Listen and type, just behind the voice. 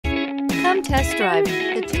Come test drive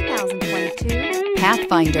the 2022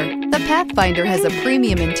 Pathfinder. The Pathfinder has a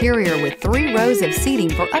premium interior with 3 rows of seating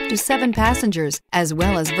for up to 7 passengers, as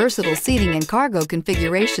well as versatile seating and cargo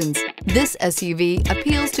configurations. This SUV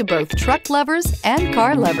appeals to both truck lovers and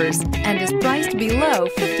car lovers and is priced below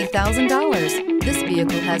 $50,000. This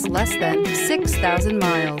vehicle has less than 6,000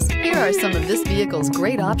 miles. Here are some of this vehicle's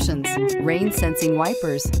great options: rain sensing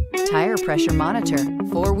wipers, tire pressure monitor,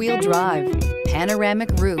 4-wheel drive, panoramic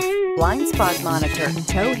roof, blind spot monitor,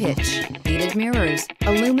 tow hitch, heated mirrors,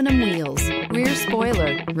 aluminum wheels, rear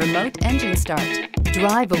spoiler, remote engine start.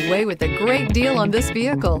 Drive away with a great deal on this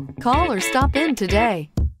vehicle. Call or stop in today.